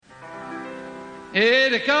Hey,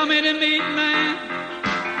 they call me the meat man.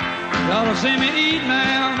 Y'all to see me eat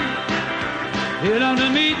now. Hit on the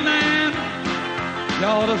meat man.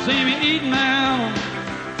 Y'all to see me eat now.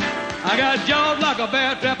 I got jaws like a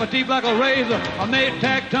bear trap, a teeth like a razor. I made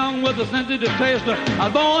tack tongue with a sensitive taster. I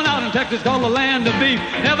was born out in Texas, called the land of beef.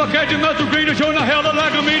 Never catch a muscle greener, showing the hell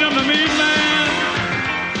like a meat. I'm the meat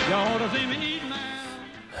man. Y'all to see me eat now.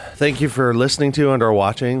 Thank you for listening to and or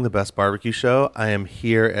watching The Best Barbecue Show. I am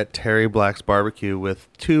here at Terry Black's Barbecue with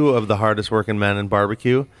two of the hardest working men in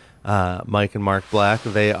barbecue, Mike and Mark Black.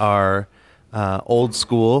 They are old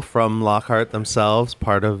school from Lockhart themselves,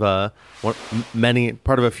 part of a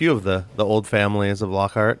few of the old families of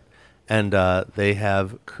Lockhart, and they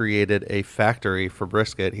have created a factory for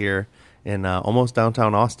brisket here in almost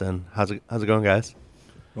downtown Austin. How's it going, guys?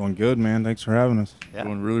 Going good, man. Thanks for having us. Yeah.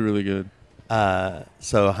 Going really, really good.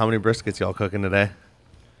 So how many briskets y'all cooking today?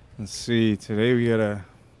 Let's see. Today we got a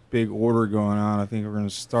big order going on. I think we're going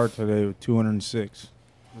to start today with 206.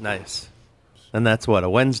 Nice. And that's what, a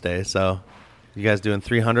Wednesday, so you guys doing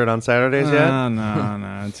 300 on Saturdays yet?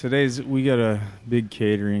 No. Today's we got a big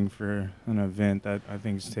catering for an event that I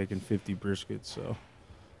think is taking 50 briskets, so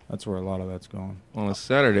that's where a lot of that's going. On a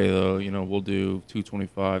Saturday, though, we'll do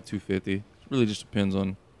 225, 250. It really just depends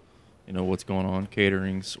on, what's going on,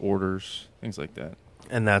 caterings, orders, things like that.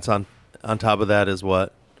 And that's on top of that is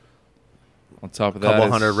what? On top of A that,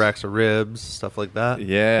 couple hundred racks of ribs, stuff like that?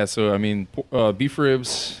 Yeah, so, beef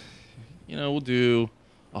ribs, we'll do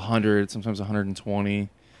 100, sometimes 120.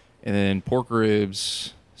 And then pork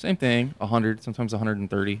ribs, same thing, 100, sometimes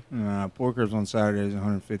 130. Pork ribs on Saturdays,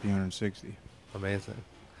 150, 160. Amazing.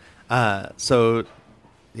 So,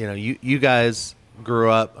 you guys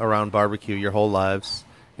grew up around barbecue your whole lives,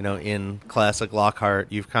 in classic Lockhart.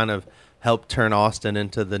 You've kind of helped turn Austin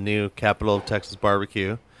into the new capital of Texas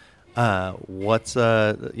barbecue. Tell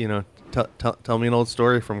me an old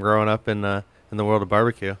story from growing up in the world of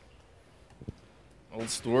barbecue. Old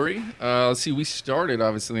story? Let's see, we started,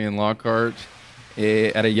 obviously, in Lockhart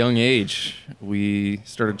at a young age. We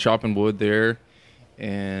started chopping wood there,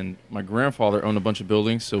 and my grandfather owned a bunch of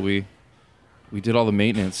buildings, so we did all the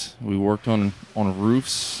maintenance. We worked on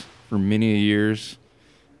roofs for many years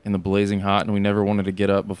in the blazing hot, and we never wanted to get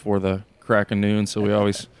up before the crack of noon, so we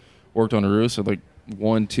always worked on the roofs at like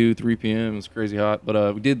 1, 2, 3 p.m. It was crazy hot,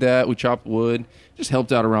 but we did that. We chopped wood, just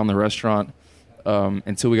helped out around the restaurant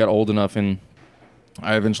until we got old enough, and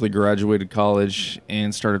I eventually graduated college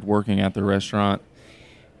and started working at the restaurant,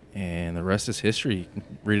 and the rest is history. You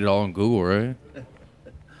can read it all on Google, right?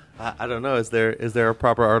 I don't know. Is there a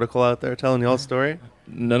proper article out there telling y'all's story?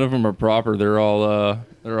 None of them are proper. They're all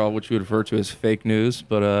what you would refer to as fake news,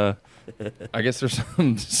 but I guess there's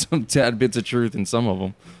some tad bits of truth in some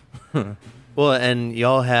of them. Well, and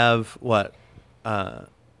y'all have what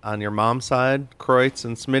on your mom's side, Kreutz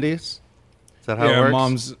and Smitty's? Is that how it works?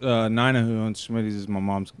 Mom's Nina, who owns Smitty's, is my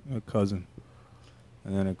mom's cousin,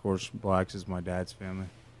 and then of course Black's is my dad's family.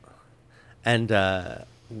 And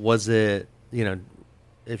was it,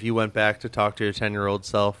 if you went back to talk to your 10-year-old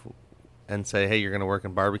self and say, hey, you're going to work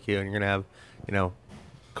in barbecue and you're going to have,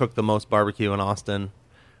 cook the most barbecue in Austin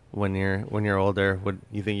when you're older, would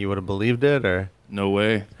you think you would have believed it? Or No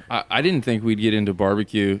way. I didn't think we'd get into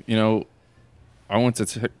barbecue. I went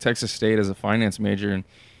to Texas State as a finance major, and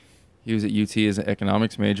he was at UT as an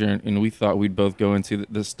economics major, and we thought we'd both go into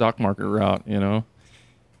the stock market route, And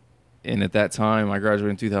at that time, I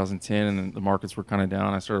graduated in 2010, and the markets were kind of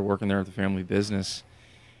down. I started working there at the family business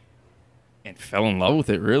and fell in love with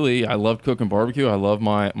it, really. I loved cooking barbecue. I love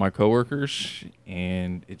my coworkers,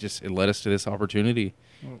 and it led us to this opportunity.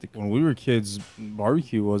 When we were kids,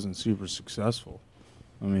 barbecue wasn't super successful.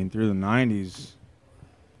 I mean, through the 90s,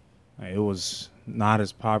 it was not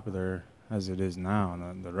as popular as it is now.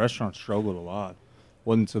 And the restaurant struggled a lot.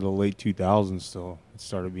 Wasn't until the late 2000s till it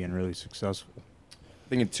started being really successful. I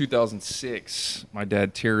think in 2006, my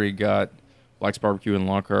dad, Terry, got Black's Barbecue in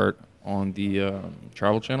Lockhart on the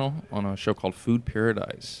Travel Channel on a show called Food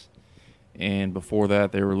Paradise. And before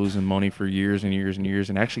that, they were losing money for years and years and years,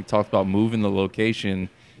 and actually talked about moving the location,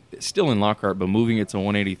 still in Lockhart, but moving it to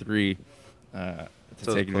 183 to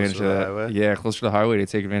take advantage of that. Highway? Yeah, closer to the highway to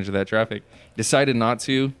take advantage of that traffic. Decided not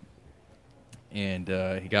to, and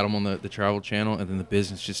he got them on the Travel Channel, and then the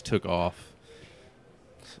business just took off.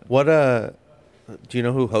 what do you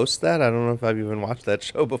know who hosts that? I don't know if I've even watched that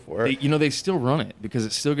show before. They still run it because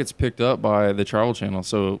it still gets picked up by the Travel Channel.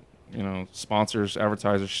 So, sponsors,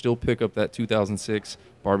 advertisers still pick up that 2006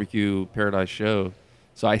 Barbecue Paradise show.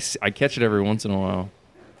 So I catch it every once in a while,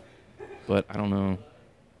 but I don't know.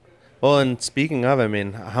 Well, and speaking of,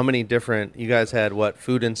 how many different, you guys had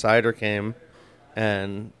Food Insider came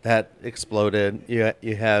and that exploded.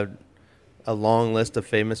 You had a long list of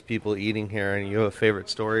famous people eating here, and you have a favorite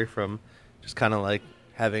story from just kind of like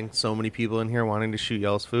having so many people in here wanting to shoot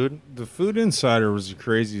y'all's food? The Food Insider was the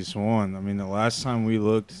craziest one. I mean, the last time we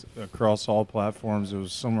looked across all platforms, it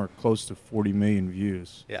was somewhere close to 40 million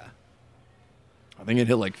views. Yeah. I think it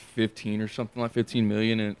hit like 15 or something, like 15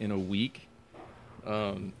 million in a week.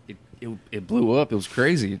 It blew up. It was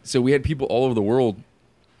crazy. So we had people all over the world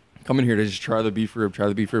coming here to just try the beef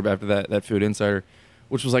rib after that Food Insider,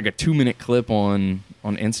 which was like a 2-minute clip on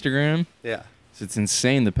Instagram. Yeah. So it's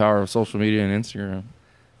insane, the power of social media and Instagram.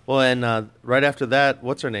 Well, and right after that,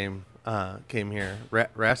 what's her name came here?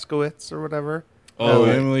 Raskowitz or whatever? Oh,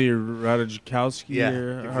 Emily Ratajkowski. Yeah,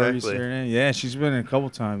 or however you say exactly. her name. Yeah, she's been in a couple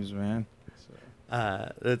times, man.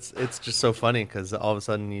 It's just so funny because all of a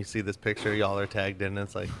sudden you see this picture, y'all are tagged in, and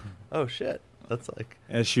it's like, oh, shit. That's like...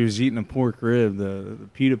 As she was eating a pork rib, the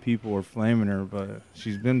PETA people were flaming her, but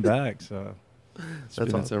she's been back, so... It's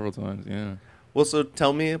That's been awesome. several times, yeah. Well, so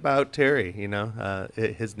tell me about Terry,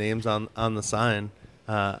 his name's on the sign.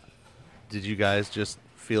 Did you guys just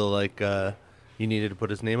feel like you needed to put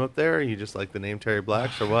his name up there, or you just like the name Terry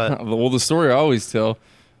Blacks, or what? Well, the story I always tell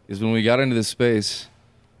is when we got into this space,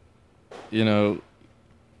 he didn't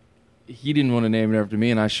want to name it after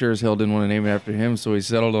me, and I sure as hell didn't want to name it after him, so he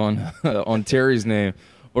settled on on Terry's name.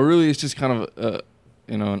 But really, it's just kind of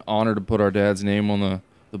an honor to put our dad's name on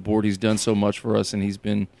the board. He's done so much for us, and he's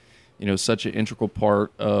been such an integral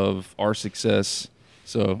part of our success.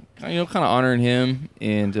 So kind of honoring him,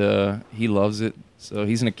 and he loves it. So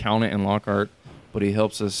he's an accountant in Lockhart, but he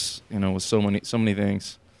helps us with so many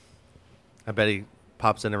things. I bet he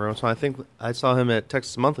pops in every once in a while. I think I saw him at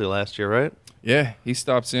Texas Monthly last year, right? Yeah, he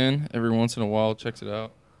stops in every once in a while, checks it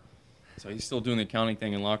out. So he's still doing the accounting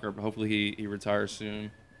thing in Lockhart, but hopefully he retires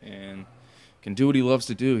soon and can do what he loves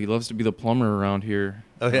to do. He loves to be the plumber around here.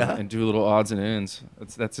 Oh, yeah? And do little odds and ends.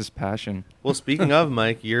 That's his passion. Well, speaking of,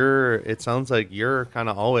 Mike, it sounds like you're kind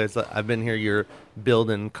of always, I've been here, you're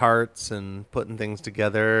building carts and putting things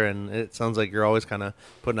together, and it sounds like you're always kind of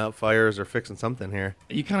putting out fires or fixing something here.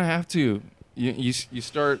 You kind of have to. You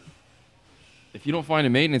start, if you don't find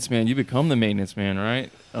a maintenance man, you become the maintenance man,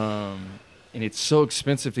 right? And it's so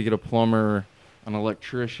expensive to get a plumber, an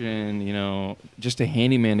electrician, just a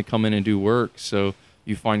handyman to come in and do work. So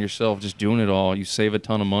you find yourself just doing it all. You save a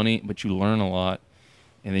ton of money, but you learn a lot.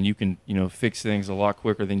 And then you can, fix things a lot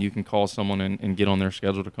quicker than you can call someone and get on their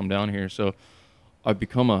schedule to come down here. So I've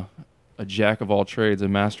become a jack of all trades, a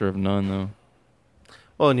master of none, though.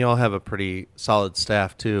 Well, and y'all have a pretty solid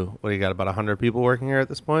staff, too. What, you got about 100 people working here at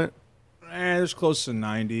this point? There's close to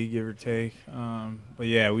 90, give or take. But,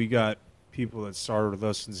 yeah, we got people that started with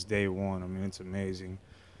us since day one. I mean, it's amazing.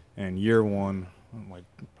 And year one, like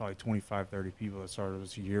probably 25, 30 people that started with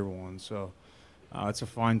us year one. So it's a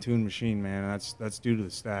fine-tuned machine, man. That's due to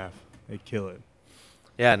the staff. They kill it.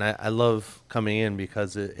 Yeah, and I love coming in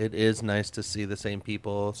because it is nice to see the same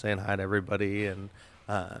people saying hi to everybody, and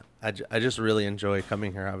I just really enjoy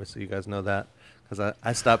coming here. Obviously, you guys know that because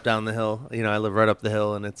I stop down the hill. I live right up the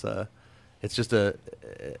hill, and it's just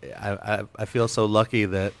I feel so lucky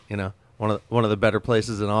that one of the better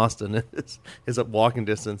places in Austin is up walking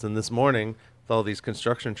distance. And this morning, with all these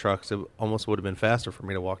construction trucks, it almost would have been faster for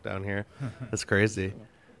me to walk down here. That's crazy.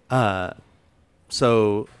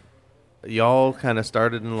 So y'all kind of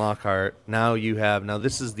started in Lockhart. Now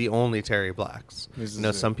this is the only Terry Blacks.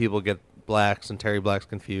 Some people get Blacks and Terry Blacks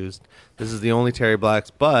confused. This is the only Terry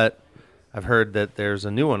Blacks, but I've heard that there's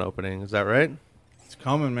a new one opening. Is that right? It's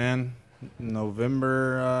coming, man.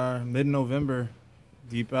 November, mid-November,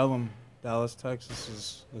 Deep Ellum, Dallas,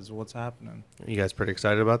 Texas is what's happening. You guys pretty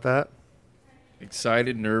excited about that?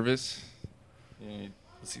 Excited, nervous.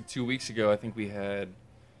 Let's see, 2 weeks ago, I think we had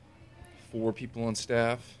 4 people on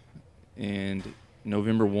staff. And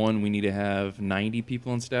November 1, we need to have 90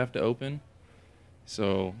 people on staff to open.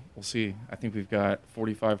 So we'll see. I think we've got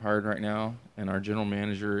 45 hired right now, and our general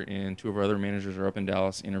manager and 2 of our other managers are up in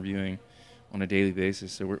Dallas interviewing on a daily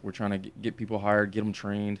basis. So we're trying to get people hired, get them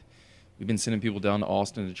trained. We've been sending people down to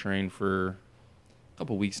Austin to train for a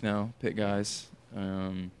couple weeks now, pit guys.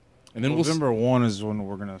 And then November 1 is when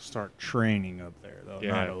we're going to start training up there, though.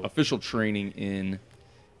 Yeah, official training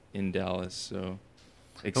in Dallas. So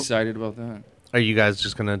excited about that. Are you guys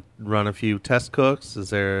just going to run a few test cooks? Is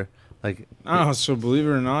there So believe it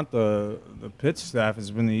or not, the pit staff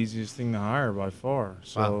has been the easiest thing to hire by far.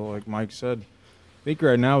 So Like Mike said, I think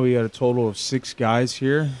right now we got a total of 6 guys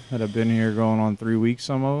here that have been here going on 3 weeks,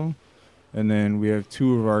 some of them. And then we have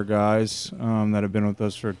 2 of our guys that have been with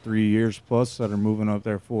us for 3 years plus that are moving up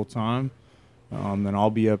there full time. Then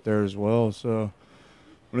I'll be up there as well. So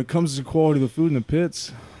when it comes to the quality of the food in the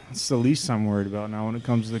pits, it's the least I'm worried about now. When it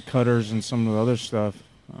comes to the cutters and some of the other stuff,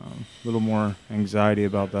 a little more anxiety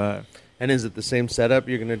about that. And is it the same setup?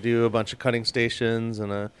 You're going to do a bunch of cutting stations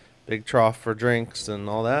and a big trough for drinks and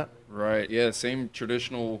all that? Right. Yeah. Same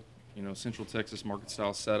traditional, Central Texas market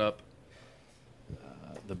style setup.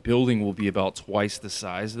 The building will be about twice the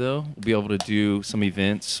size, though. We'll be able to do some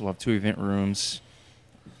events. We'll have 2 event rooms,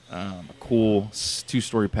 a cool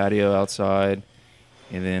 2-story patio outside,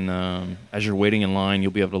 and then as you're waiting in line,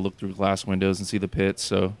 you'll be able to look through glass windows and see the pits.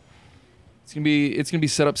 So it's gonna be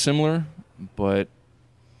set up similar, but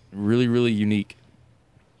really, really unique.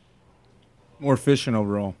 More efficient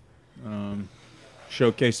overall.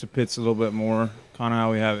 Showcase the pits a little bit more. Kind of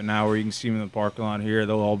how we have it now, where you can see them in the parking lot here.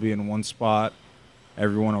 They'll all be in one spot.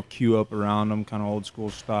 Everyone will queue up around them, kind of old school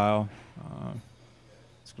style.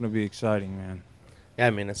 It's going to be exciting, man. Yeah, I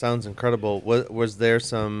mean, it sounds incredible. Was there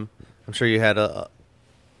some? I'm sure you had a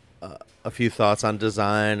few thoughts on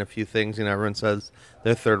design, a few things. Everyone says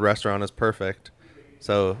their third restaurant is perfect.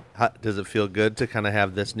 So, does it feel good to kind of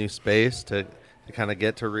have this new space to kind of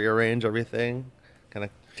get to rearrange everything? Kind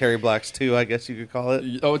of Terry Black's 2, I guess you could call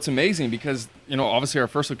it. Oh, it's amazing because, obviously our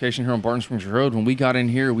first location here on Barton Springs Road, when we got in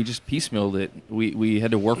here, we just piecemealed it. We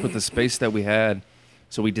had to work with the space that we had,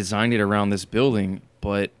 so we designed it around this building.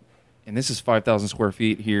 And this is 5,000 square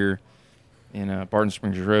feet here in Barton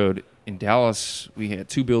Springs Road. In Dallas, we had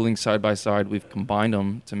 2 buildings side by side. We've combined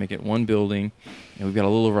them to make it one building, and we've got a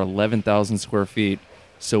little over 11,000 square feet.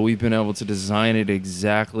 So we've been able to design it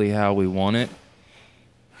exactly how we want it,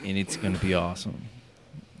 and it's going to be awesome.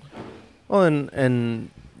 Well, and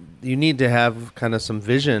you need to have kind of some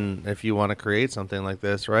vision if you want to create something like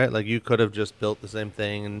this, right? Like you could have just built the same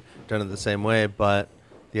thing and done it the same way, but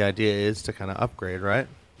the idea is to kind of upgrade, right?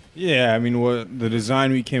 Yeah, I mean, what the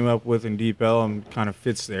design we came up with in Deep Ellum kind of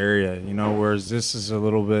fits the area, whereas this is a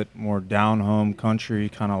little bit more down-home country,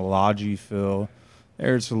 kind of lodgy feel.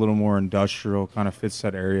 There it's a little more industrial, kind of fits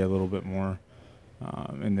that area a little bit more.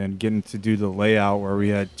 And then getting to do the layout where we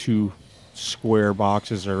had 2 square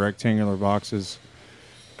boxes or rectangular boxes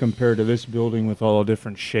compared to this building with all the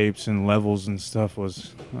different shapes and levels and stuff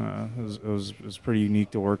was pretty unique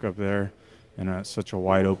to work up there in such a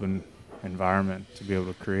wide open environment to be able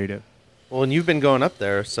to create it. Well, and you've been going up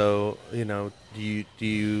there, so do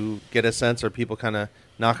you get a sense? Are people kind of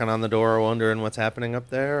knocking on the door wondering what's happening up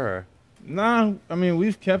there? Or? No, I mean,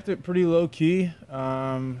 we've kept it pretty low key.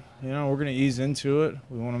 We're going to ease into it.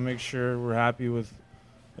 We want to make sure we're happy with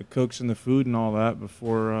the cooks and the food and all that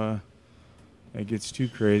before it gets too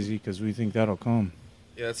crazy, because we think that'll come.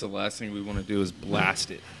 Yeah, that's the last thing we want to do is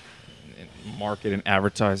blast it and market and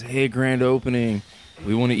advertise. Hey, grand opening.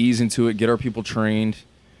 We want to ease into it, get our people trained.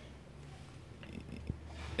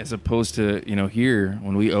 As opposed to, here,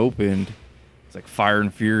 when we opened, it's like fire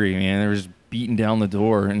and fury, man. They were just beating down the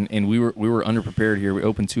door, and we were underprepared here. We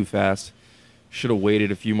opened too fast. Should have waited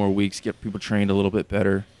a few more weeks, get people trained a little bit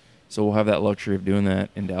better. So we'll have that luxury of doing that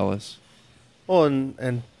in Dallas. Well,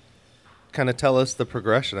 and kind of tell us the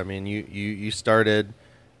progression. I mean, you started,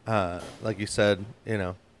 like you said,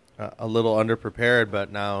 a little underprepared,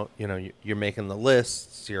 but now, you're making the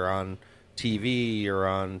lists, you're on TV, you're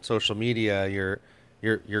on social media,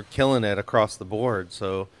 you're killing it across the board.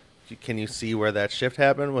 So can you see where that shift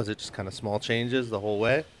happened? Was it just kind of small changes the whole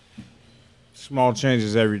way? Small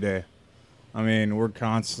changes every day. I mean, we're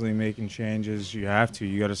constantly making changes. You have to.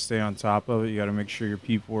 You got to stay on top of it. You got to make sure your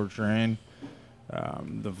people are trained.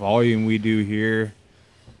 The volume we do here,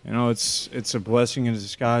 it's a blessing in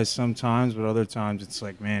disguise sometimes, but other times it's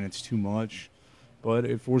like, man, it's too much. But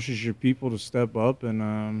it forces your people to step up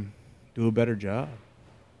and do a better job.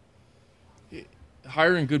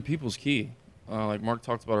 Hiring good people is key. Like Mark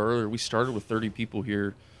talked about earlier, we started with 30 people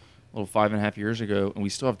here a little 5.5 years ago, and we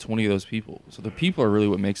still have 20 of those people. So the people are really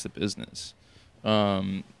what makes the business.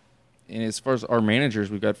 And as far as our managers,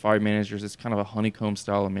 we've got 5 managers. It's kind of a honeycomb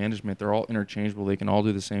style of management. They're all interchangeable. They can all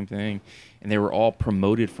do the same thing. And they were all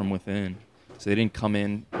promoted from within. So they didn't come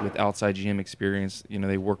in with outside GM experience.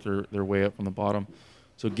 They worked their way up from the bottom.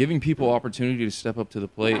 So giving people opportunity to step up to the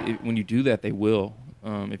plate, when you do that, they will,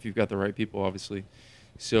 if you've got the right people, obviously.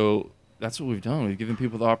 So that's what we've done. We've given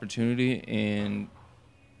people the opportunity, and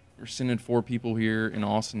we're sending 4 people here in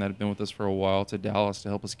Austin that have been with us for a while to Dallas to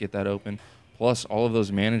help us get that open. Plus, all of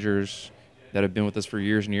those managers that have been with us for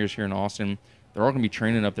years and years here in Austin, they're all going to be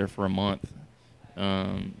training up there for a month.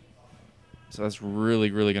 So that's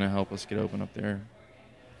really, really going to help us get open up there.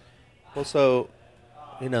 Well, so,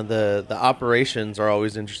 the operations are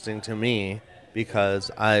always interesting to me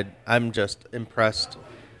because I'm just impressed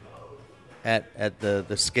at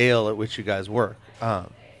the scale at which you guys work.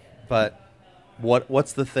 But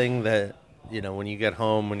what's the thing that, when you get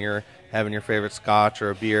home, when you're having your favorite scotch or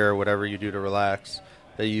a beer or whatever you do to relax,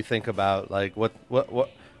 that you think about, like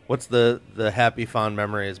what's the happy fond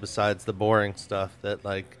memories besides the boring stuff that,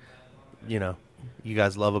 like, you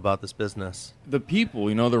guys love about this business? The people,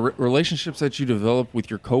 the relationships that you develop with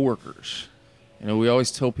your coworkers. We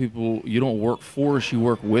always tell people, you don't work for us, you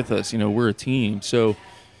work with us. We're a team. So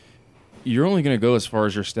you're only going to go as far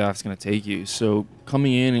as your staff's going to take you. So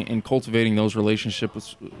coming in and cultivating those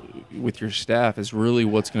relationships with your staff is really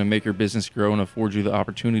what's going to make your business grow and afford you the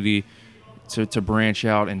opportunity to branch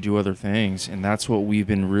out and do other things. And that's what we've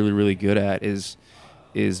been really, really good at is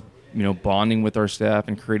bonding with our staff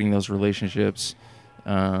and creating those relationships.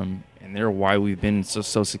 And they're why we've been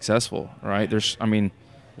so successful, right? There's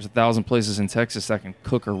 1,000 places in Texas that can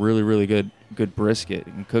cook a really, really good brisket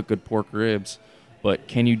and cook good pork ribs. But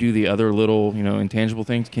can you do the other little, intangible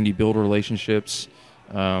things? Can you build relationships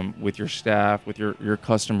with your staff, with your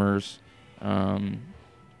customers? Can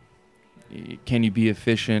you be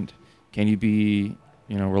efficient? Can you be,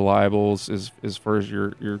 reliable as far as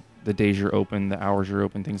the days you're open, the hours you're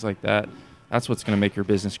open, things like that? That's what's going to make your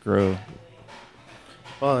business grow.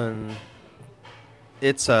 Well, and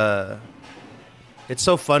it's so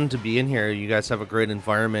fun to be in here. You guys have a great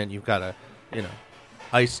environment. You've got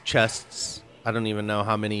ice chests. I don't even know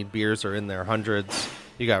how many beers are in there, hundreds.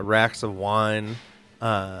 You got racks of wine.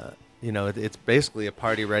 It's basically a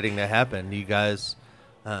party ready to happen. You guys,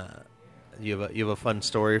 you have a fun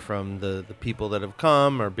story from the people that have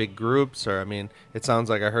come, or big groups, or, it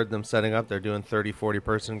sounds like I heard them setting up. They're doing 30,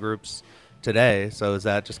 40-person groups today. So is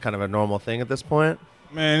that just kind of a normal thing at this point?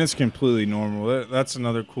 Man, it's completely normal. That's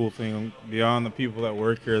another cool thing. Beyond the people that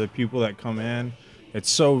work here, the people that come in, it's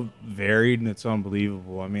so varied and it's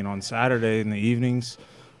unbelievable. On Saturday in the evenings,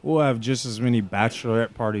 we'll have just as many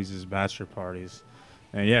bachelorette parties as bachelor parties.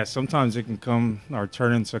 And yeah, sometimes it can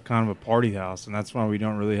turn into kind of a party house, and that's why we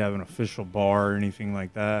don't really have an official bar or anything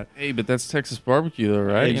like that. Hey, but that's Texas barbecue, though,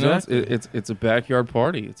 right? Exactly. It's a backyard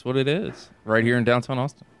party. It's what it is, right here in downtown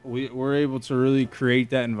Austin. We're able to really create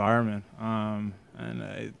that environment, and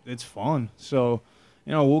it's fun. So,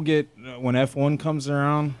 we'll get, when F1 comes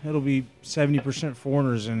around, it'll be 70%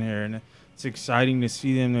 foreigners in here, and it's exciting to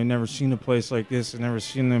see them. They've never seen a place like this. They've never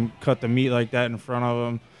seen them cut the meat like that in front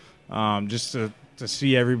of them. Just to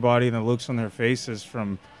see everybody and the looks on their faces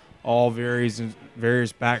from all various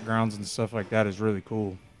backgrounds and stuff like that is really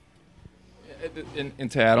cool.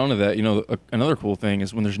 And to add on to that, another cool thing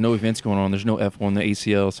is when there's no events going on, there's no F1, the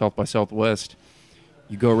ACL, South by Southwest,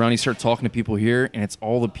 you go around, you start talking to people here, and it's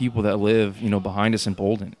all the people that live, behind us in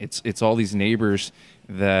Bolden. It's all these neighbors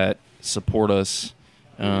that support us,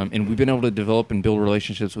 and we've been able to develop and build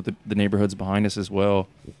relationships with the neighborhoods behind us as well.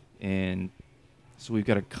 And so we've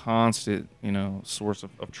got a constant, source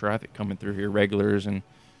of traffic coming through here, regulars and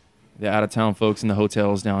the out-of-town folks in the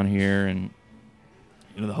hotels down here, and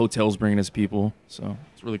the hotels bringing us people. So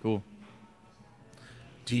it's really cool.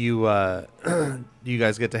 Do you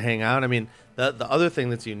guys get to hang out? The other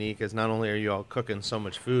thing that's unique is not only are you all cooking so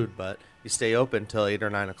much food, but you stay open till 8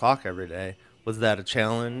 or 9 o'clock every day. Was that a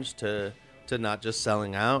challenge to not just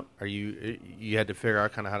selling out? Are you had to figure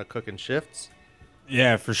out kind of how to cook in shifts?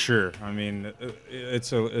 Yeah, for sure.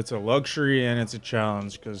 It's a luxury and it's a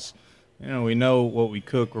challenge because, we know what we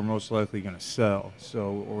cook we're most likely going to sell.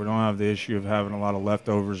 So we don't have the issue of having a lot of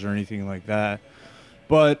leftovers or anything like that.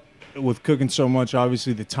 But with cooking so much,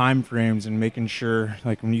 obviously the time frames and making sure,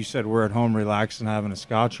 like when you said we're at home relaxing, having a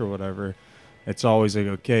scotch or whatever, it's always like,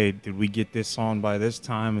 okay, did we get this on by this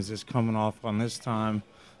time? Is this coming off on this time?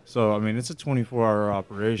 So, it's a 24-hour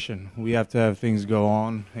operation. We have to have things go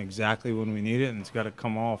on exactly when we need it, and it's got to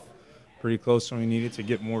come off pretty close when we need it to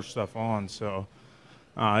get more stuff on. So,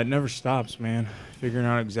 it never stops, man. Figuring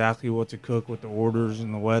out exactly what to cook with the orders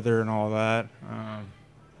and the weather and all that.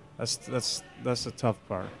 That's the tough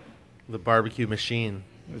part. The barbecue machine.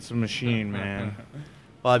 It's a machine, man.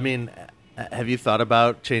 Well, have you thought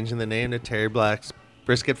about changing the name to Terry Black's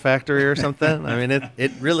Brisket Factory or something?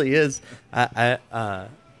 It really is.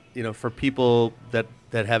 For people that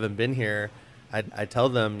haven't been here, I tell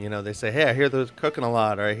them, they say, hey, I hear they're cooking a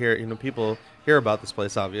lot, or I hear, people hear about this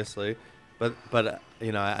place, obviously. But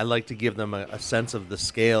I like to give them a sense of the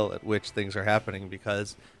scale at which things are happening,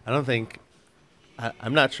 because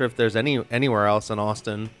I'm not sure if there's anywhere else in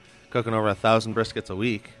Austin cooking over 1,000 briskets a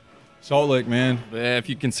week. Salt Lake, man. Yeah, if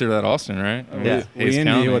you consider that Austin, right? Yeah. We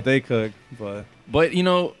envy what they cook. But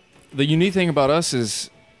the unique thing about us is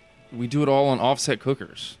we do it all on offset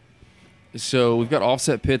cookers. So we've got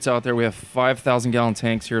offset pits out there. We have 5,000-gallon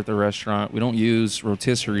tanks here at the restaurant. We don't use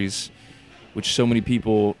rotisseries, which so many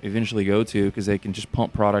people eventually go to because they can just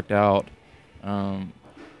pump product out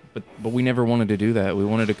But we never wanted to do that. We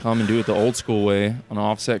wanted to come and do it the old school way on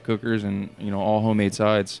offset cookers and, all homemade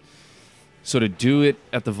sides. So to do it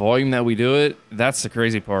at the volume that we do it, that's the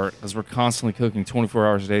crazy part, because we're constantly cooking 24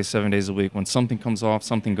 hours a day, 7 days a week. When something comes off,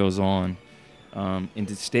 something goes on. And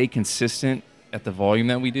to stay consistent at the volume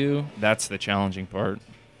that we do, that's the challenging part.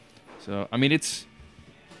 So, I mean, it's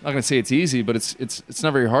I'm not going to say it's easy, but it's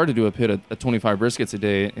not very hard to do a pit of 25 briskets a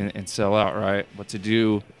day and sell out, right? But to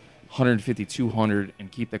do 150, 200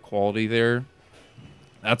 and keep the quality there,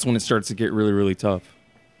 that's when it starts to get really, really tough.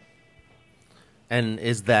 And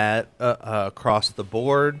is that across the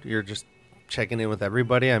board? You're just checking in with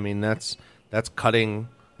everybody? I mean, that's cutting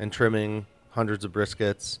and trimming hundreds of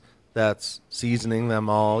briskets. That's seasoning them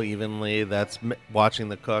all evenly. That's watching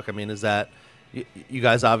the cook. I mean, is that you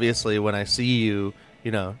guys obviously, when I see you,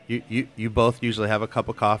 you both usually have a cup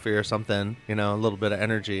of coffee or something, a little bit of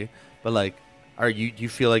energy. But like, do you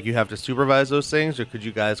feel like you have to supervise those things, or could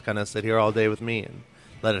you guys kind of sit here all day with me and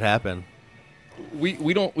let it happen?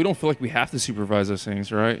 We don't feel like we have to supervise those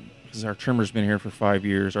things, right? Because our trimmer's been here for 5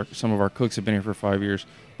 years. Some of our cooks have been here for 5 years,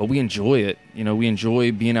 but we enjoy it. We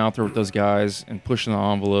enjoy being out there with those guys and pushing the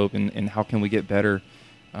envelope and how can we get better.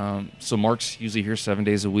 So Mark's usually here 7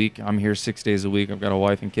 days a week. I'm here 6 days a week. I've got a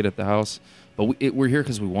wife and kid at the house, but we're here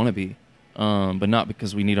because we want to be, but not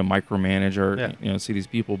because we need to micromanage or see these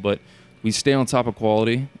people. But we stay on top of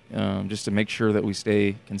quality just to make sure that we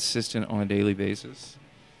stay consistent on a daily basis.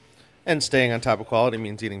 And staying on top of quality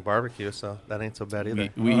means eating barbecue, so that ain't so bad either.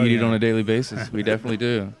 We eat it on a daily basis. We definitely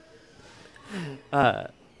do.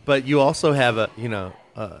 But you also have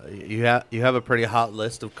you have a pretty hot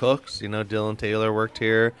list of cooks. Dylan Taylor worked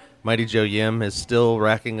here. Mighty Joe Yim is still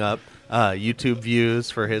racking up YouTube views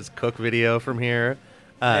for his cook video from here.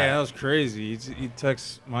 Yeah, that was crazy. He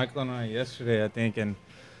texted Michael and I yesterday, I think, and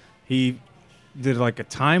he did like a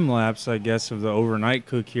time lapse, I guess, of the overnight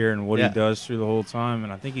cook here and what he does through the whole time.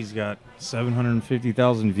 And I think he's got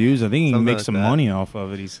 750,000 views. I think he can make some money off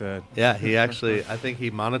of it, he said. Yeah, he actually, I think he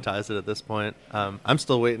monetized it at this point. I'm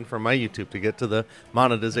still waiting for my YouTube to get to the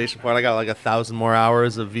monetization part. I got like 1,000 more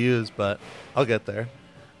hours of views, but I'll get there.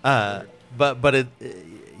 But it,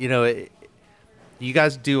 you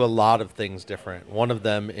guys do a lot of things different. One of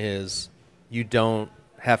them is you don't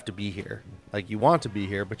have to be here. Like, you want to be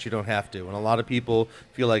here, but you don't have to. And a lot of people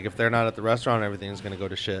feel like if they're not at the restaurant, everything's going to go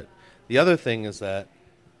to shit. The other thing is that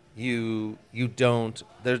you don't,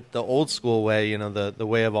 the old school way, the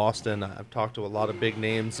way of Austin. I've talked to a lot of big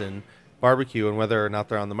names in barbecue, and whether or not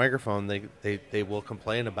they're on the microphone, they will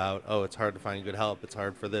complain about, oh, it's hard to find good help. It's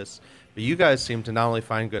hard for this. But you guys seem to not only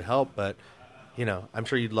find good help, but, I'm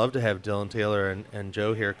sure you'd love to have Dylan Taylor and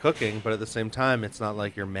Joe here cooking, but at the same time, it's not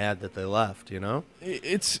like you're mad that they left,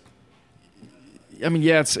 It's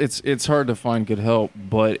hard to find good help,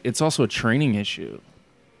 but it's also a training issue.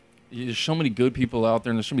 There's so many good people out there,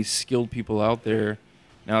 and there's so many skilled people out there.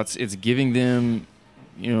 Now it's giving them,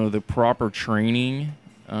 the proper training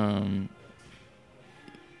to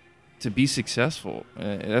be successful.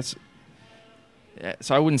 So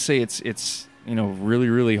I wouldn't say it's really,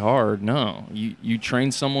 really hard. No, you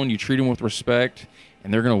train someone, you treat them with respect,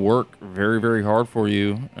 and they're going to work very, very hard for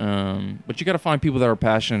you. But you got to find people that are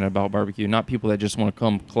passionate about barbecue, not people that just want to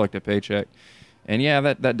come collect a paycheck. And yeah,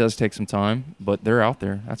 that does take some time, but they're out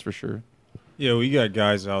there, that's for sure. Yeah, we got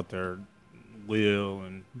guys out there, Will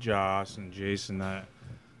and Josh and Jason,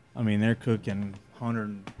 they're cooking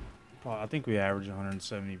 100. I think we average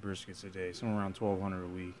 170 briskets a day, somewhere around 1,200 a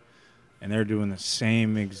week. And they're doing the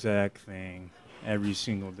same exact thing every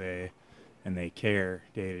single day, and they care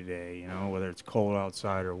day to day, whether it's cold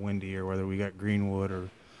outside or windy, or whether we got green wood or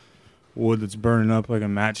wood that's burning up like a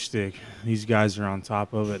matchstick. These guys are on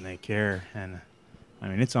top of it, and they care. And,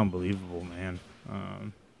 it's unbelievable, man,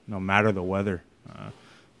 no matter the weather.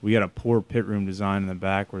 We got a poor pit room design in the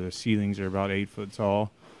back where the ceilings are about 8 foot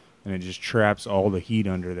tall, and it just traps all the heat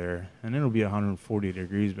under there. And it'll be 140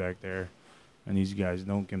 degrees back there. And these guys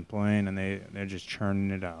don't complain, and they're just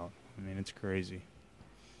churning it out. It's crazy.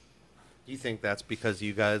 Do you think that's because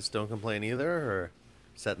you guys don't complain either, or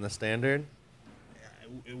setting the standard?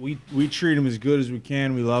 We treat them as good as we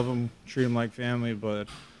can. We love them, treat them like family, but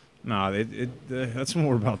no, that's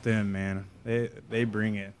more about them, man. They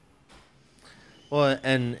bring it. Well,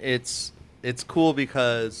 and it's cool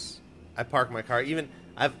because I park my car. Even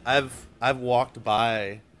I've walked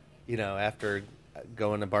by, after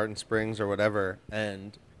going to Barton Springs or whatever,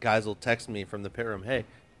 and guys will text me from the pit room, hey,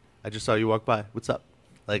 I just saw you walk by, what's up?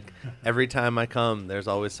 Like, every time I come, there's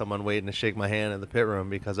always someone waiting to shake my hand in the pit room,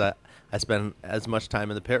 because I spend as much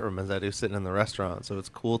time in the pit room as I do sitting in the restaurant. So it's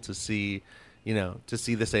cool to see, to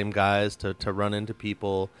see the same guys, to run into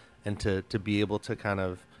people, and to be able to kind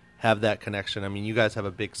of have that connection. I mean, you guys have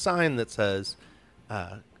a big sign that says,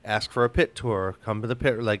 ask for a pit tour, come to the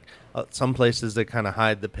pit. Like some places they kind of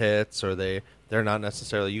hide the pits, or they're not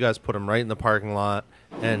necessarily. You guys put them right in the parking lot,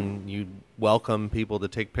 and you welcome people to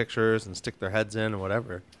take pictures and stick their heads in and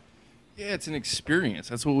whatever. Yeah, it's an experience.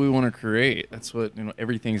 That's what we want to create. That's what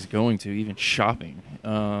everything's going to, even shopping.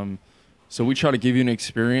 So we try to give you an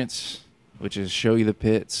experience, which is show you the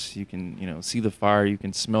pits. You can see the fire. You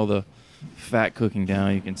can smell the fat cooking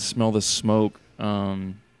down. You can smell the smoke.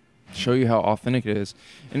 Show you how authentic it is.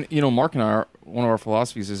 And Mark and I, one of our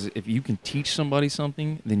philosophies is if you can teach somebody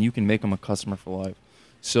something, then you can make them a customer for life.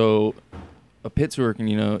 So a pit tour can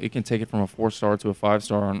it can take it from a 4-star to a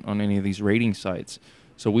 5-star on any of these rating sites.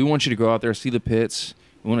 So we want you to go out there, see the pits.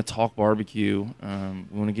 We want to talk barbecue.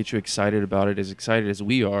 We want to get you excited about it, as excited as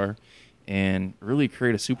we are, and really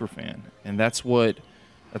create a super fan. And that's one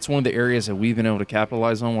of the areas that we've been able to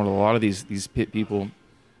capitalize on. Where a lot of these pit people,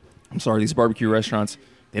 these barbecue restaurants,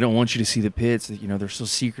 they don't want you to see the pits. They're so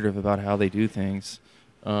secretive about how they do things,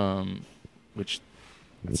 which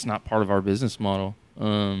it's not part of our business model.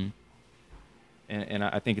 And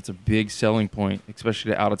I think it's a big selling point,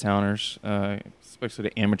 especially to out-of-towners, especially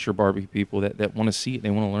to amateur barbecue people that want to see it.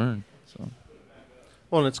 They want to learn. So,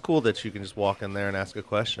 well, and it's cool that you can just walk in there and ask a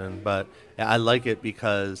question. But I like it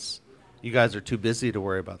because you guys are too busy to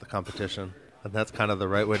worry about the competition. And that's kind of the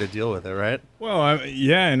right way to deal with it, right? Well,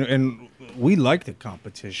 and we like the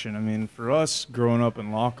competition. I mean, for us, growing up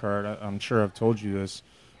in Lockhart, I'm sure I've told you this,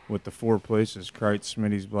 with the 4 places, Krite,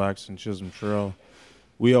 Smitty's, Blacks, and Chisholm Trail,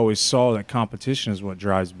 we always saw that competition is what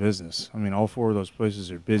drives business. I mean, all 4 of those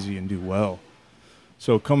places are busy and do well.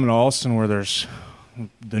 So coming to Austin, where there's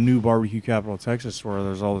the new barbecue capital of Texas, where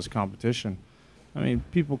there's all this competition, I mean,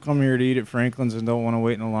 people come here to eat at Franklin's and don't want to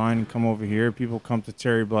wait in a line and come over here. People come to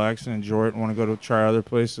Terry Black's and enjoy it and want to go to try other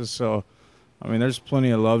places. So, I mean, there's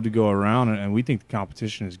plenty of love to go around, and we think the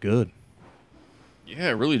competition is good. Yeah,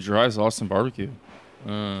 it really drives Austin barbecue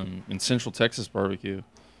and Central Texas barbecue.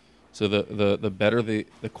 So the better the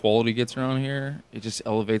quality gets around here, it just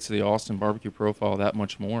elevates the Austin barbecue profile that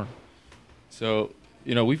much more. So,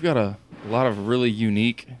 we've got a lot of really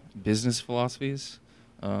unique business philosophies.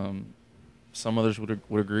 Some others would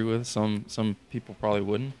agree with. Some people probably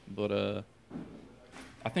wouldn't. But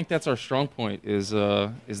I think that's our strong point is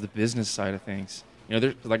the business side of things.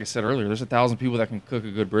 Like I said earlier, there's 1,000 people that can cook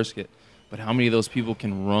a good brisket, but how many of those people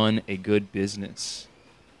can run a good business?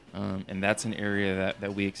 And that's an area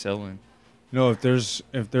that we excel in. If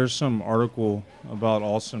there's some article about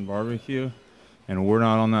Austin barbecue, and we're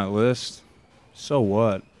not on that list, so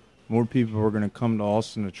what? More people are going to come to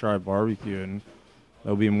Austin to try barbecue, and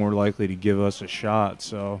they'll be more likely to give us a shot.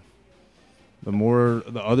 So the more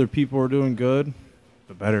the other people are doing good,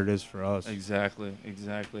 the better it is for us. Exactly.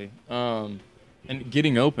 And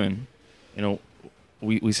getting open,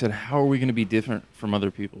 we said, how are we going to be different from other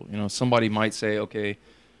people? Somebody might say, okay,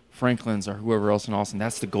 Franklin's or whoever else in Austin,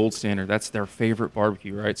 that's the gold standard. That's their favorite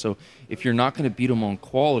barbecue, right? So if you're not going to beat them on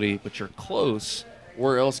quality, but you're close,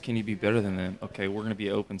 where else can you be better than them? Okay, we're going to be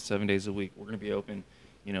open 7 days a week. We're going to be open,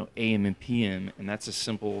 AM and PM, and that's as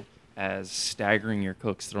simple as staggering your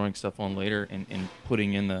cooks, throwing stuff on later, and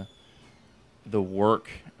putting in the work,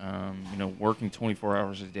 working 24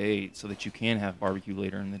 hours a day so that you can have barbecue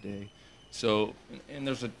later in the day. So, and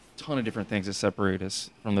there's a ton of different things that separate us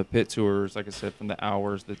from the pit tours, like I said, from the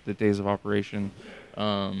hours, the days of operation,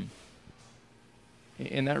 and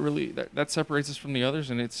that really that separates us from the others,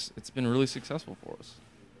 and it's been really successful for us.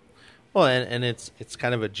 Well, and it's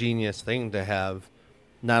kind of a genius thing to have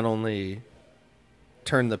not only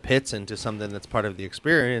turn the pits into something that's part of the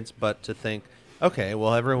experience, but to think, okay,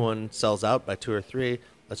 well, everyone sells out by 2 or 3.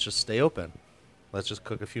 Let's just stay open. Let's just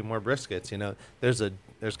cook a few more briskets.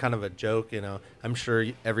 There's kind of a joke. I'm sure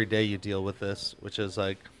every day you deal with this, which is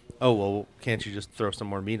like, oh, well, can't you just throw some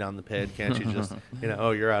more meat on the pit? Can't you just,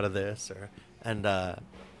 oh, you're out of this,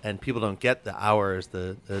 and people don't get the hours,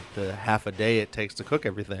 the half a day it takes to cook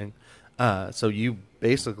everything. So you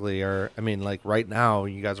basically are, like right now,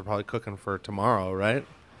 you guys are probably cooking for tomorrow, right?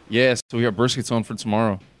 Yes, so we got briskets on for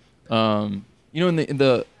tomorrow. And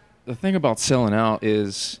the thing about selling out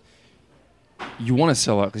is you want to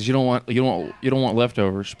sell out because you don't want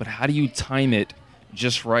leftovers. But how do you time it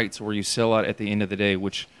just right to where you sell out at the end of the day,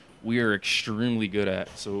 which we are extremely good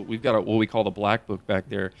at. So we've got what we call the Black Book back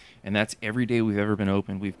there, and that's every day we've ever been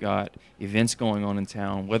open. We've got events going on in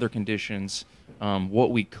town, weather conditions,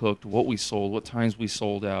 what we cooked, what we sold, what times we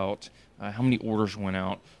sold out, how many orders went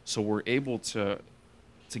out. So we're able to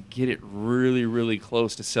get it really, really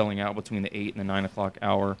close to selling out between the 8 and the 9 o'clock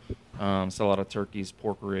hour. Sell out of turkeys,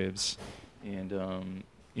 pork ribs, and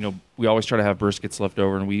we always try to have briskets left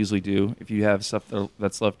over, and we usually do. If you have stuff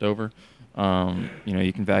that's left over,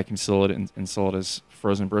 you can vacuum seal it and sell it as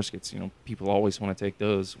frozen briskets. People always want to take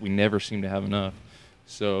those. We never seem to have enough.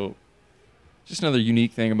 So just another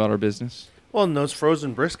unique thing about our business. Well, and those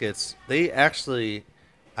frozen briskets,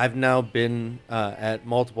 I've now been at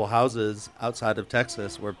multiple houses outside of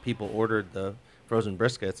Texas where people ordered the frozen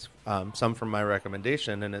briskets, some from my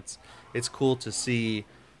recommendation, and it's cool to see.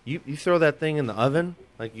 You throw that thing in the oven,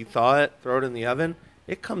 like you thaw it, throw it in the oven,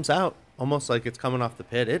 it comes out almost like it's coming off the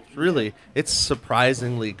pit. It's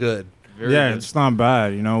surprisingly good. Very yeah, good. it's not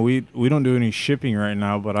bad. We don't do any shipping right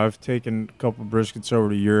now, but I've taken a couple briskets over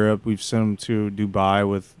to Europe. We've sent them to Dubai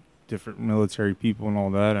with different military people and all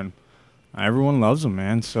that, and everyone loves them,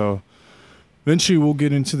 man. So eventually we'll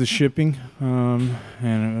get into the shipping,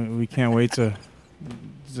 and we can't wait to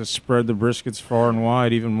spread the briskets far and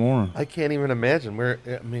wide even more. I can't even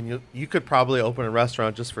imagine you could probably open a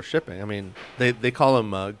restaurant just for shipping. I mean, they call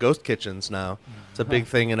them ghost kitchens now. It's a big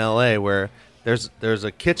thing in LA where there's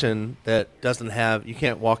a kitchen that doesn't have, you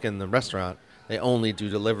can't walk in the restaurant. They only do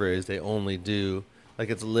deliveries. They only do, like,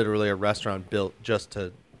 it's literally a restaurant built just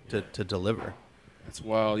to deliver. That's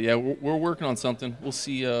wild. Yeah, we're working on something. We'll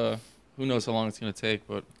see. Who knows how long it's going to take,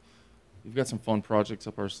 but we've got some fun projects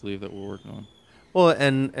up our sleeve that we're working on. Well,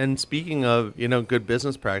 and speaking of, good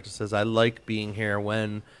business practices, I like being here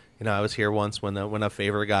when, I was here once when a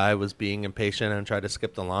favor guy was being impatient and tried to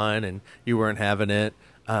skip the line and you weren't having it.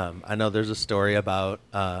 I know there's a story about,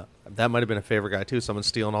 that might have been a favor guy too, someone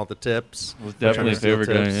stealing all the tips. It was definitely a favor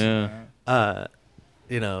guy,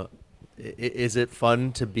 yeah. Is it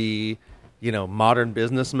fun to be, modern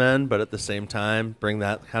businessmen, but at the same time bring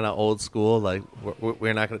that kind of old school, like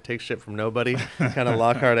we're not going to take shit from nobody kind of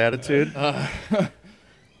Lockhart attitude?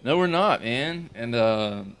 No, we're not, man.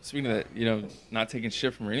 And speaking of that, not taking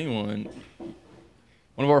shit from anyone,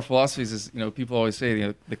 one of our philosophies is, people always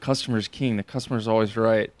say, the customer's king, the customer's always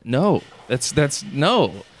right. No, that's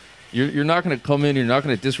no. You're not going to come in, you're not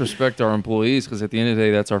going to disrespect our employees, because at the end of the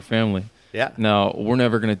day, that's our family. Yeah. Now, we're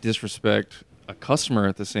never going to disrespect a customer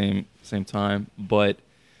at the same time, but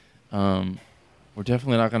we're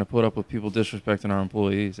definitely not going to put up with people disrespecting our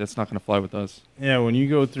employees. That's not going to fly with us. Yeah, when you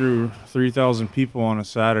go through 3,000 people on a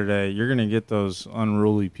Saturday, you're going to get those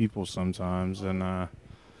unruly people sometimes, and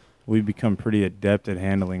we become pretty adept at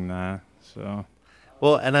handling that. So,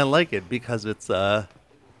 well, and I like it because it's a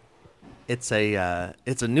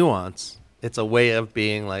nuance. It's a way of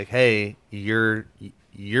being like, hey, you're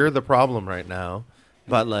the problem right now,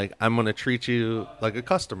 but like I'm gonna treat you like a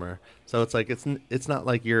customer. So it's like it's not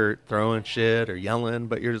like you're throwing shit or yelling,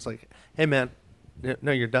 but you're just like, hey man,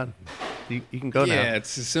 no, you're done. You can go now. Yeah,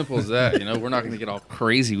 it's as simple as that. We're not going to get all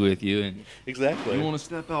crazy with you. And Exactly. you want to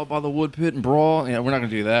step out by the wood pit and brawl? We're not going to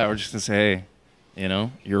do that. We're just going to say, hey,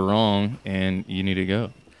 you're wrong and you need to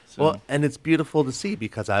go. So. Well, and it's beautiful to see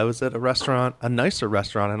because I was at a nicer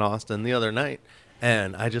restaurant in Austin the other night,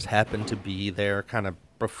 and I just happened to be there kind of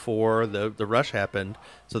before the rush happened.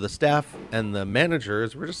 So the staff and the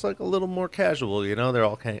managers were just like a little more casual, They're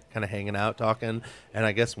all kind of hanging out, talking, and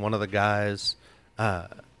I guess one of the guys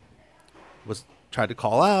tried to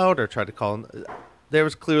call out or tried to call. There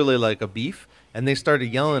was clearly like a beef, and they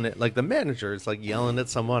started yelling at, like, the manager is like yelling at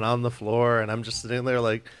someone on the floor, and I'm just sitting there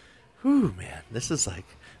like, whew, man, this is like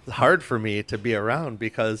hard for me to be around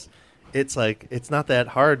because it's like it's not that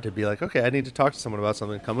hard to be like, okay, I need to talk to someone about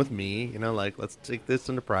something. Come with me, like let's take this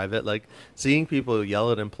into private. Like seeing people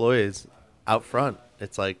yell at employees out front,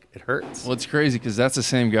 it's like it hurts. Well, it's crazy because that's the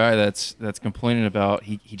same guy that's complaining about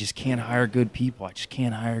he just can't hire good people. I just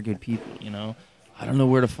can't hire good people. I don't know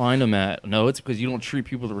where to find them at. No, it's because you don't treat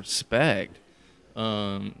people with respect.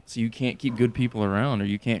 So you can't keep good people around, or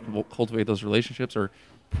you can't cultivate those relationships, or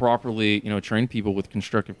properly train people with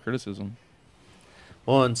constructive criticism.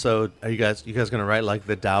 Well, and so are you guys going to write like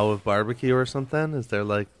the Tao of barbecue or something? Is there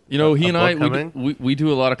like he and I we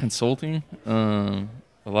do a lot of consulting.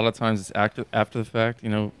 A lot of times it's after the fact.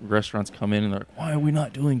 Restaurants come in and they're like, why are we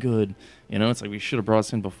not doing good? It's like we should have brought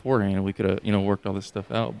this in beforehand and we could have worked all this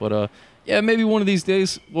stuff out. But yeah, maybe one of these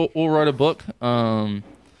days we'll write a book.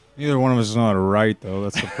 Neither one of us know how to write, though.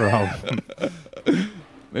 That's the problem.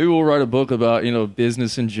 Maybe we'll write a book about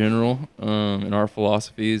business in general and our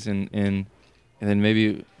philosophies, and then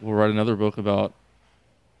maybe we'll write another book about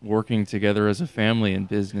working together as a family in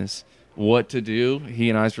business. What to do, he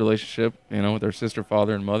and I's relationship, with our sister,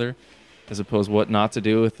 father, and mother, as opposed to what not to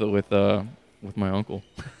do with my uncle.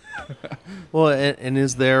 Well, and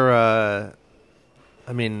is there?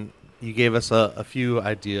 You gave us a few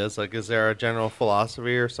ideas. Like, is there a general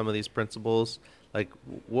philosophy or some of these principles? Like,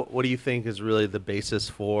 what do you think is really the basis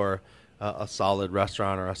for a solid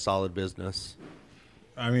restaurant or a solid business?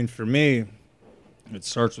 I mean, for me, it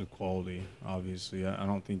starts with quality, obviously. I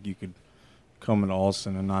don't think you could come into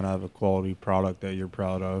Alston and not have a quality product that you're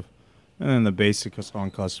proud of. And then the basics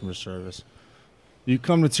on customer service. You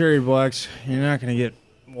come to Terry Black's, you're not going to get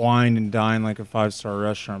wine and dine like a 5-star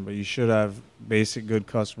restaurant, but you should have basic good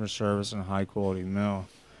customer service and a high-quality meal.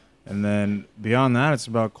 And then beyond that, it's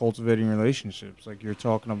about cultivating relationships. Like you're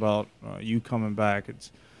talking about you coming back.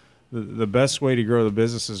 It's the best way to grow the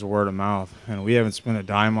business is word of mouth. And we haven't spent a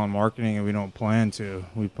dime on marketing, and we don't plan to.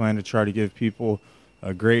 We plan to try to give people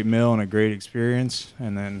a great meal and a great experience,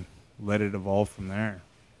 and then let it evolve from there.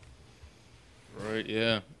 Right,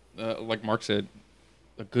 yeah. Like Mark said,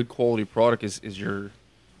 a good quality product is that's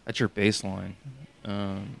your baseline.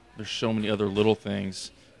 There's so many other little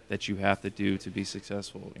things that you have to do to be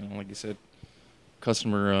successful. You know, like you said,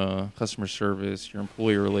 customer service, your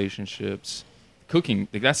employee relationships, cooking.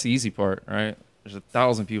 Like that's the easy part, right? There's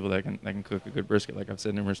 1,000 people that can cook a good brisket, like I've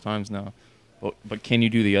said numerous times now. But can you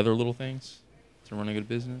do the other little things to run a good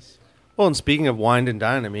business? Well, and speaking of wine and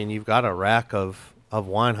dine, I mean, you've got a rack of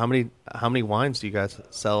wine. How many wines do you guys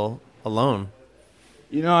sell alone?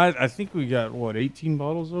 You know, I think we got 18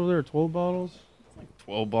 bottles over there, 12 bottles.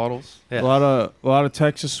 12 bottles. Yeah. A lot of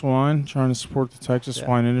Texas wine, trying to support the Texas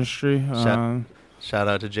wine industry. Shout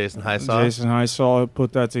out to Jason Highsaw. Jason Highsaw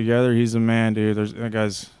put that together. He's a man, dude. That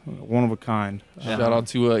guy's one of a kind. Shout out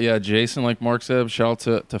to Jason, like Mark said. Shout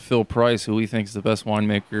out to Phil Price, who we think is the best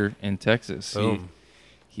winemaker in Texas.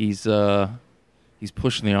 He's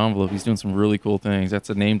pushing the envelope. He's doing some really cool things. That's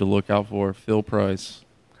a name to look out for, Phil Price.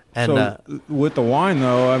 And so with the wine,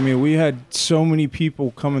 though, I mean, we had so many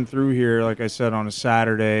people coming through here, like I said, on a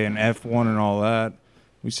Saturday and F1 and all that.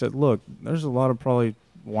 We said, look, there's a lot of probably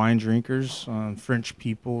wine drinkers, French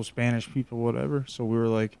people, Spanish people, whatever. So we were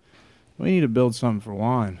like, we need to build something for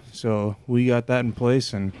wine. So we got that in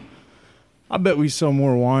place, and I bet we sell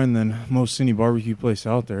more wine than most any barbecue place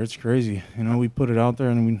out there. It's crazy. You know, we put it out there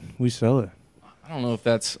and we sell it. I don't know if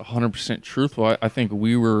that's 100% truthful. I think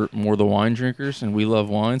we were more the wine drinkers, and we love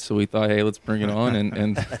wine, so we thought, hey, let's bring it on,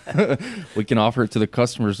 and we can offer it to the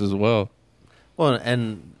customers as well. Well,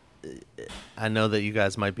 and I know that you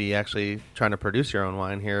guys might be actually trying to produce your own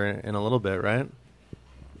wine here in a little bit, right?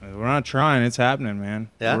 We're not trying. It's happening, man.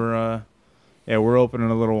 Yeah? We're opening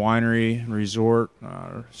a little winery resort,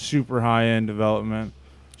 super high-end development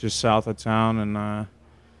just south of town, and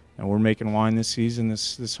we're making wine this season,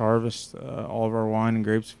 this harvest. All of our wine and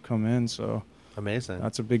grapes have come in, so amazing.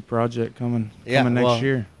 That's a big project coming next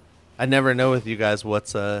year. I never know with you guys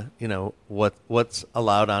what's what's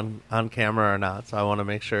allowed on camera or not, so I want to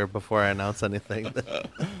make sure before I announce anything.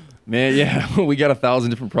 Man, yeah, we got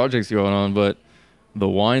 1,000 different projects going on, but the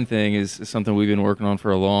wine thing is something we've been working on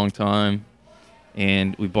for a long time.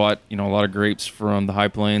 And we bought a lot of grapes from the High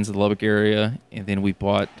Plains, the Lubbock area, and then we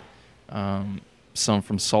bought some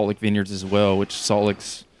from Salt Lake Vineyards as well, which Salt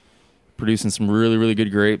Lake's producing some really, really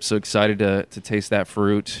good grapes. So excited to taste that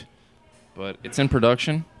fruit. But it's in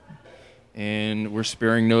production, and we're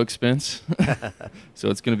sparing no expense. So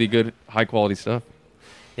it's going to be good, high-quality stuff.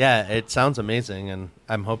 Yeah, it sounds amazing, and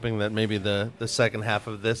I'm hoping that maybe the second half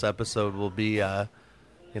of this episode will be,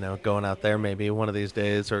 going out there maybe one of these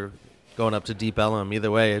days or going up to Deep Ellum.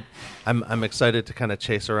 Either way, I'm excited to kind of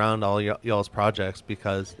chase around all y'all's projects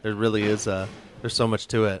because there really is there's so much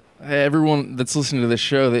to it. Hey, everyone that's listening to this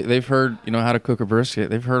show, they've heard how to cook a brisket.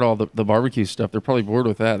 They've heard all the barbecue stuff. They're probably bored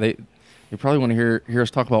with that. They probably want to hear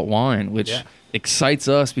us talk about wine, which excites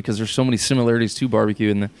us because there's so many similarities to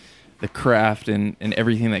barbecue and the craft and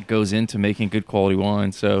everything that goes into making good quality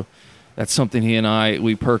wine. So that's something he and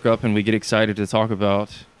we perk up and we get excited to talk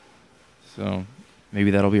about. So maybe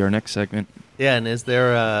that'll be our next segment. Yeah, and is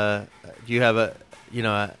there do you have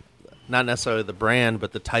not necessarily the brand,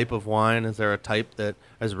 but the type of wine? Is there a type that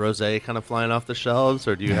is rosé kind of flying off the shelves,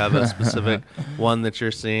 or do you have a specific one that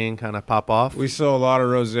you're seeing kind of pop off? We sell a lot of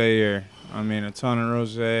rosé here. I mean, a ton of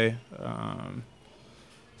rosé, a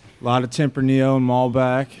lot of Tempranillo and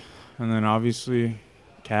Malbec, and then obviously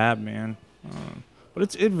Cab, man.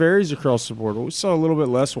 But it varies across the board. We sell a little bit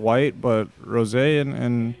less white, but rosé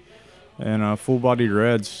and full-bodied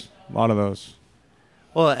reds, a lot of those.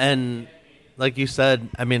 Well, and like you said,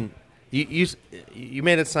 I mean, you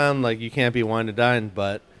made it sound like you can't be wine to dine,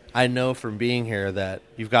 but I know from being here that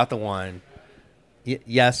you've got the wine.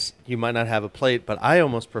 Yes, you might not have a plate, but I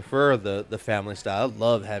almost prefer the family style. I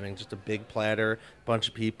love having just a big platter, bunch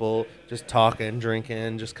of people just talking,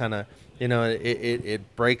 drinking, just kind of,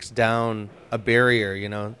 it breaks down a barrier,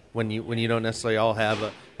 when you don't necessarily all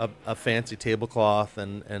have a fancy tablecloth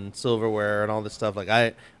and silverware and all this stuff. Like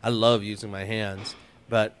I love using my hands.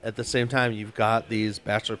 But at the same time, you've got these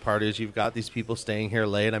bachelor parties. You've got these people staying here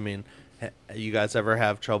late. I mean, you guys ever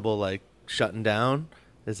have trouble like shutting down?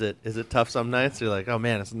 Is it tough some nights? You're like, oh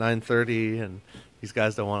man, it's 9:30 and these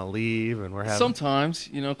guys don't want to leave, and we're having Sometimes,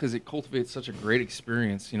 because it cultivates such a great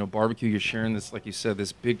experience. Barbecue, you're sharing this, like you said,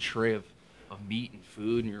 this big tray of meat and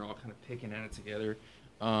food, and you're all kind of picking at it together.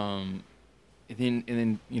 And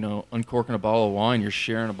then uncorking a bottle of wine, you're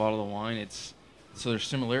sharing a bottle of wine. So there's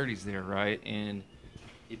similarities there, right? And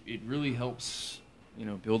it really helps,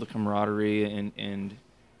 build a camaraderie and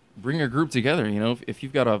bring a group together. If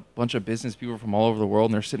you've got a bunch of business people from all over the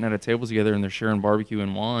world and they're sitting at a table together and they're sharing barbecue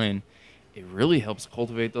and wine, it really helps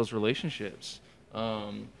cultivate those relationships.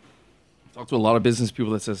 I've talked to a lot of business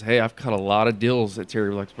people that says, hey, I've cut a lot of deals at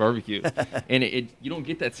Terry Black's Barbecue. And you don't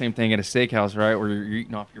get that same thing at a steakhouse, right, where you're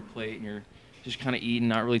eating off your plate and you're just kind of eating,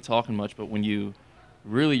 not really talking much. But when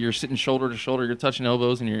you're sitting shoulder to shoulder, you're touching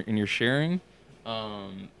elbows and you're sharing,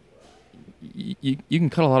 you can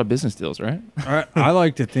cut a lot of business deals, right? I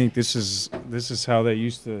like to think this is how they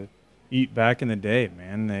used to eat back in the day,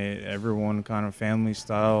 man. Everyone kind of family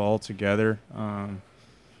style all together.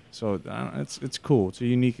 So it's cool. It's a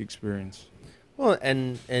unique experience. Well,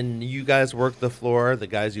 and you guys work the floor. The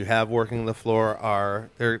guys you have working the floor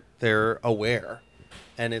they're aware,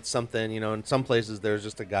 and it's something, in some places there's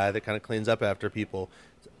just a guy that kind of cleans up after people.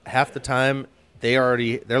 Half the time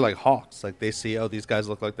they're like hawks. Like they see, oh, these guys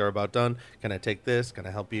look like they're about done. Can I take this? Can I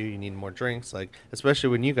help you? You need more drinks? Like, especially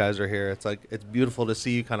when you guys are here, it's like, it's beautiful to see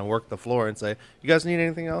you kind of work the floor and say, you guys need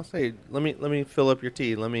anything else? Hey, let me fill up your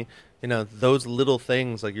tea. Let me, those little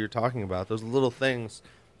things like you're talking about, those little things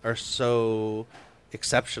are so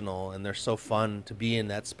exceptional, and they're so fun to be in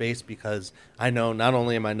that space, because I know not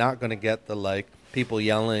only am I not going to get the like people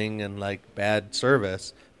yelling and like bad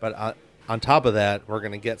service, but on top of that, we're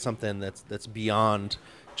going to get something that's beyond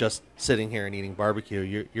just sitting here and eating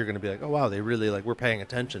barbecue. You're going to be like, oh wow, they really we're paying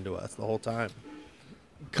attention to us the whole time.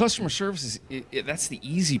 Customer service that's the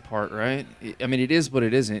easy part, right? It is, but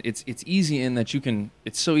it isn't. It's easy in that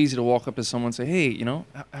it's so easy to walk up to someone and say, hey,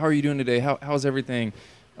 how are you doing today? How's everything?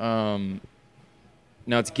 Now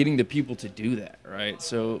it's getting the people to do that, right?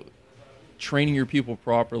 So training your people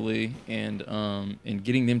properly and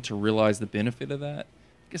getting them to realize the benefit of that.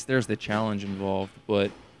 I guess there's the challenge involved, but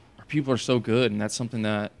our people are so good, and that's something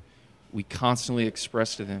that we constantly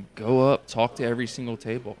express to them. Go up, talk to every single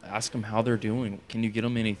table, ask them how they're doing. Can you get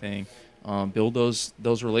them anything? Build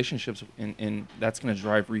those relationships, and that's going to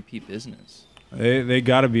drive repeat business. They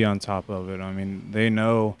got to be on top of it. They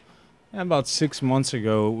know. About 6 months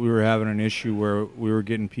ago, we were having an issue where we were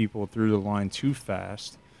getting people through the line too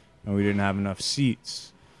fast, and we didn't have enough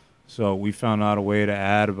seats. So we found out a way to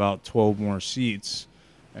add about 12 more seats.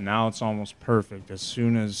 And now it's almost perfect. As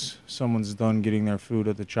soon as someone's done getting their food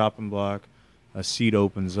at the chopping block, a seat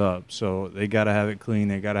opens up. So they got to have it clean.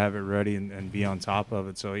 They got to have it ready and be on top of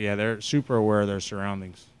it. So, yeah, they're super aware of their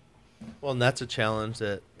surroundings. Well, and that's a challenge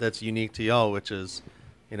that's unique to y'all, which is,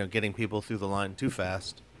 getting people through the line too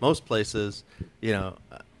fast. Most places,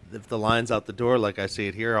 if the line's out the door like I see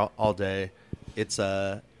it here all day, it's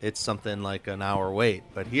something like an hour wait.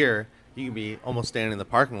 But here, you can be almost standing in the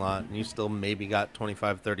parking lot, and you still maybe got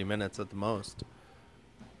 25, 30 minutes at the most.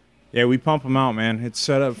 Yeah, we pump them out, man. It's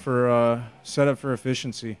set up for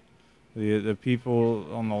efficiency. The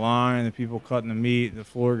people on the line, the people cutting the meat, the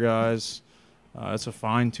floor guys. It's a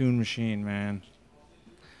fine-tuned machine, man.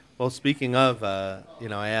 Well, speaking of, I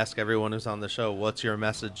ask everyone who's on the show, what's your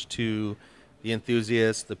message to the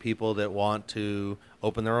enthusiasts, the people that want to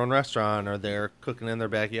open their own restaurant, or they're cooking in their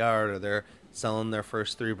backyard, or they're selling their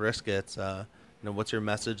first 3 briskets? What's your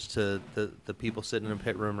message to the people sitting in a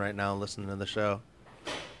pit room right now listening to the show?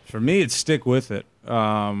 For me, it's stick with it.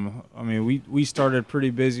 We started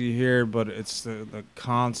pretty busy here, but it's the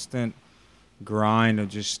constant grind of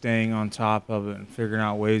just staying on top of it and figuring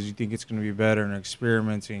out ways you think it's going to be better, and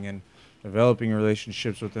experimenting and developing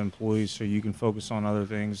relationships with employees so you can focus on other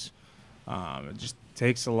things. It just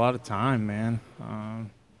takes a lot of time, man.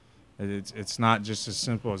 It's not just as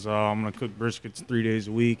simple as, I'm going to cook briskets 3 days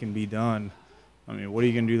a week and be done. What are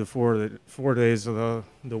you going to do the 4 days of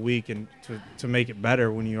the week and to make it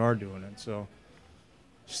better when you are doing it? So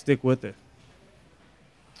stick with it.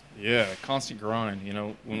 Yeah, constant grind.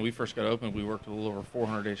 When we first got open, we worked a little over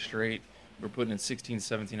 400 days straight. We were putting in 16,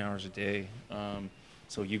 17 hours a day.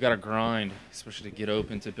 So you got to grind, especially to get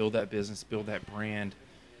open, to build that business, build that brand.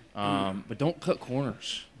 But don't cut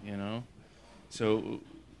corners, So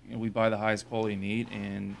we buy the highest quality meat,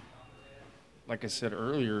 and like I said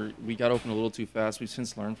earlier, we got open a little too fast. We've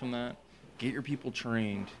since learned from that. Get your people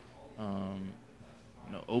trained,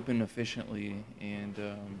 open efficiently, and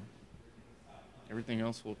everything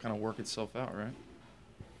else will kind of work itself out, right?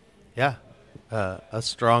 Yeah. A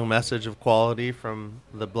strong message of quality from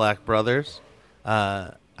the Black brothers.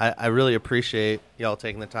 I really appreciate y'all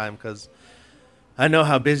taking the time because I know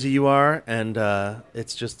how busy you are, and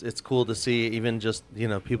it's cool to see even just,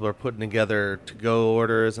 people are putting together to-go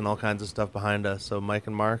orders and all kinds of stuff behind us. So Mike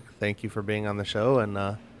and Mark, thank you for being on the show, and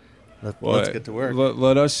let's get to work.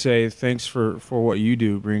 Let us say thanks for what you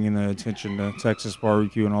do, bringing the attention to Texas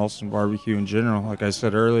barbecue and Austin barbecue in general. Like I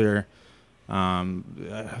said earlier,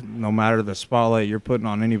 no matter the spotlight you're putting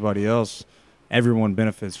on anybody else, everyone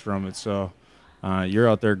benefits from it. So you're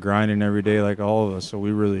out there grinding every day like all of us, so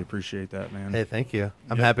we really appreciate that, man. Hey, thank you.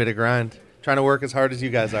 I'm happy to grind. Trying to work as hard as you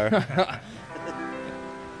guys are.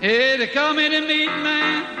 Hey, they call me the meat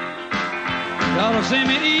man. Y'all will see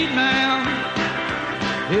me eat now.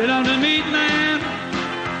 Hit on the meat man.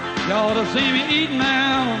 Y'all will see me eat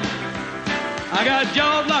now. I got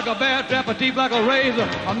jaws like a bear trap, a teeth like a razor.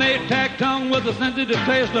 I made tack tongue with a sensitive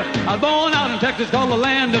taster. I was born out in Texas, called the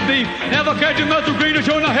land of beef. Never catch a muscle green or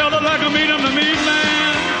showing the hell like a meat. I'm the